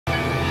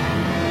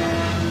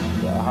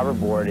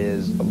hoverboard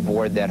is a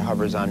board that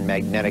hovers on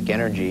magnetic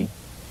energy.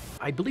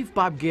 I believe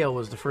Bob Gale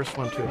was the first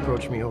one to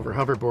approach me over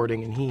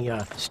hoverboarding, and he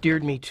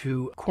steered me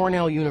to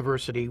Cornell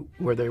University,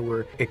 where they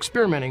were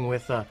experimenting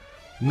with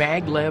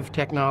Maglev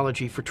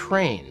technology for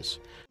trains.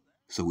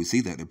 So we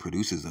see that the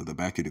producers of the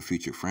Back to the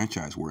Future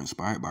franchise were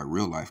inspired by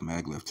real-life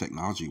Maglev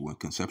technology when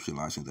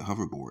conceptualizing the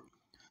hoverboard.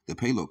 The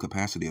payload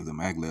capacity of the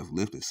Maglev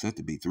lift is said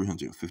to be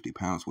 350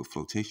 pounds, with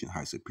flotation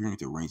heights appearing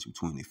to range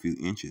between a few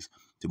inches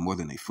to more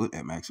than a foot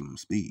at maximum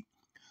speed.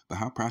 But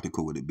how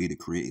practical would it be to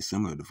create a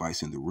similar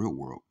device in the real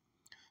world?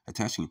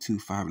 Attaching two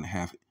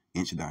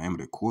 5.5-inch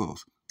diameter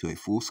coils to a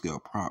full-scale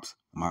props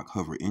mock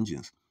hover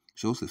engines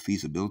shows the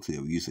feasibility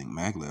of using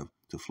Maglev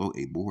to float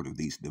a board of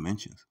these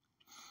dimensions.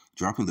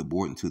 Dropping the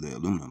board into the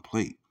aluminum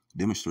plate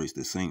demonstrates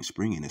the same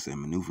springiness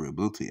and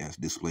maneuverability as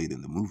displayed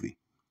in the movie.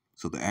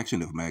 So the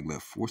action of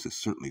Maglev force is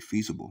certainly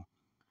feasible.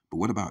 But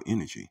what about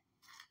energy?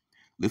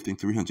 Lifting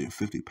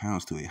 350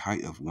 pounds to a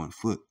height of 1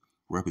 foot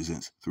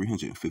represents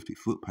 350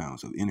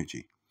 foot-pounds of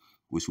energy,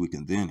 which we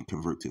can then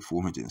convert to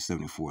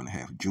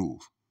 474.5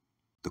 joules.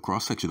 The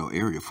cross-sectional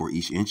area for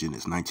each engine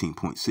is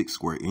 19.6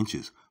 square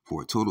inches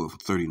for a total of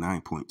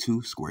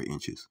 39.2 square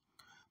inches.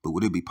 But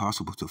would it be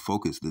possible to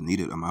focus the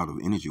needed amount of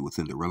energy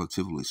within the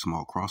relatively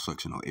small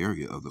cross-sectional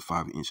area of the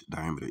 5-inch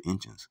diameter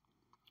engines?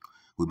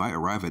 We might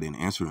arrive at an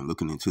answer in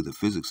looking into the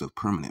physics of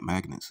permanent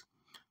magnets.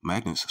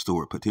 Magnets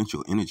store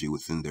potential energy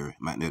within their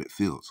magnetic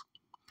fields.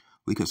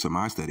 We can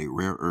surmise that a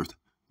rare earth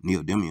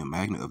neodymium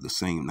magnet of the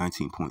same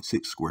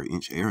 19.6 square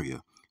inch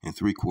area and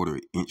 3/4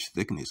 inch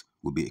thickness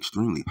would be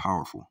extremely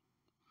powerful.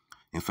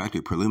 In fact,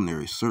 a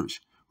preliminary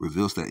search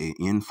reveals that a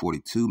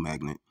N42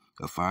 magnet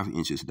of 5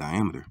 inches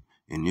diameter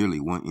and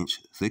nearly 1 inch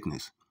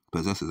thickness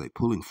possesses a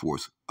pulling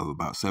force of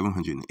about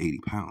 780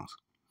 pounds.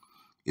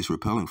 Its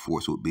repelling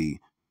force would be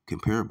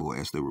comparable,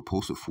 as the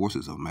repulsive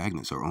forces of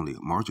magnets are only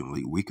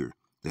marginally weaker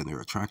than their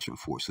attraction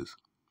forces.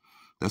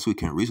 Thus, we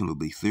can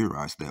reasonably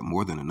theorize that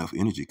more than enough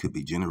energy could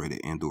be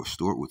generated and/or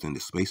stored within the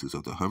spaces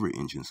of the hover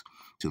engines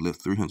to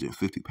lift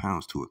 350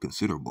 pounds to a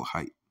considerable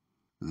height.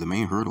 The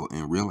main hurdle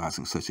in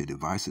realizing such a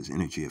device is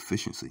energy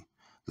efficiency.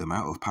 The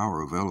amount of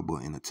power available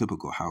in a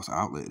typical house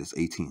outlet is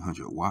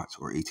 1800 watts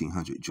or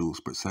 1800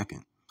 joules per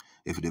second.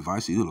 If a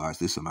device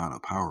utilized this amount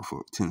of power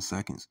for 10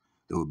 seconds,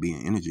 there would be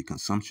an energy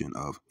consumption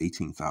of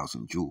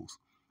 18,000 joules,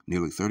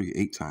 nearly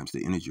 38 times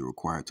the energy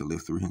required to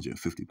lift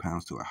 350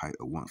 pounds to a height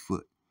of 1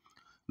 foot.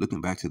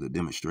 Looking back to the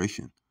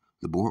demonstration,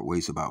 the board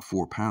weighs about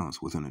 4 pounds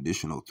with an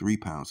additional 3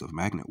 pounds of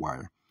magnet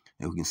wire,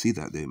 and we can see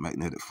that the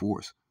magnetic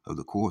force of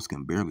the coils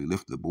can barely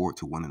lift the board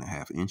to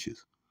 1.5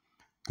 inches.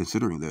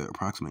 Considering the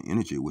approximate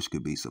energy which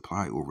could be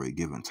supplied over a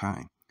given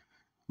time,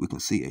 we can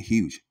see a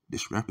huge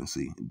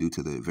discrepancy due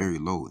to the very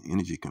low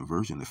energy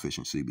conversion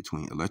efficiency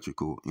between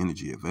electrical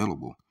energy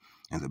available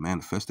and the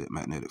manifested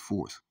magnetic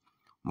force,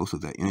 most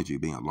of that energy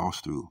being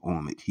lost through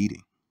ohmic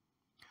heating.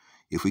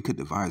 If we could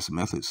devise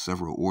methods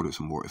several orders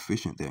more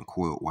efficient than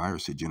coiled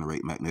wires to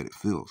generate magnetic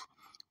fields,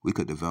 we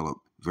could develop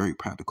very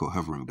practical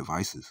hovering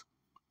devices.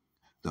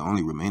 The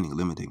only remaining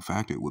limiting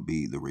factor would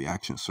be the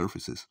reaction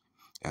surfaces,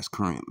 as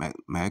current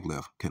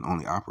maglev can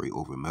only operate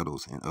over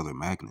metals and other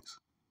magnets.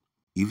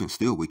 Even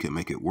still, we can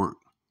make it work.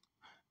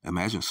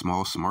 Imagine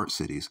small smart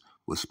cities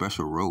with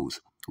special roads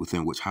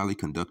within which highly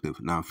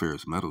conductive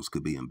non-ferrous metals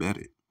could be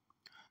embedded.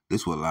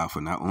 This will allow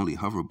for not only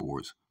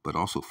hoverboards, but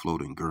also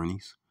floating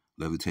gurneys,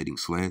 levitating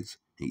sleds,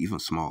 and even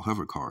small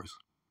hover cars.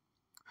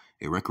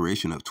 A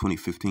recreation of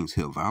 2015's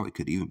Hill Valley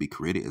could even be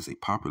created as a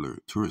popular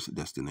tourist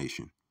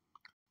destination.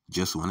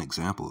 Just one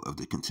example of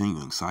the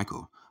continuing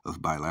cycle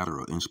of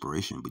bilateral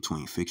inspiration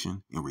between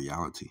fiction and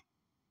reality.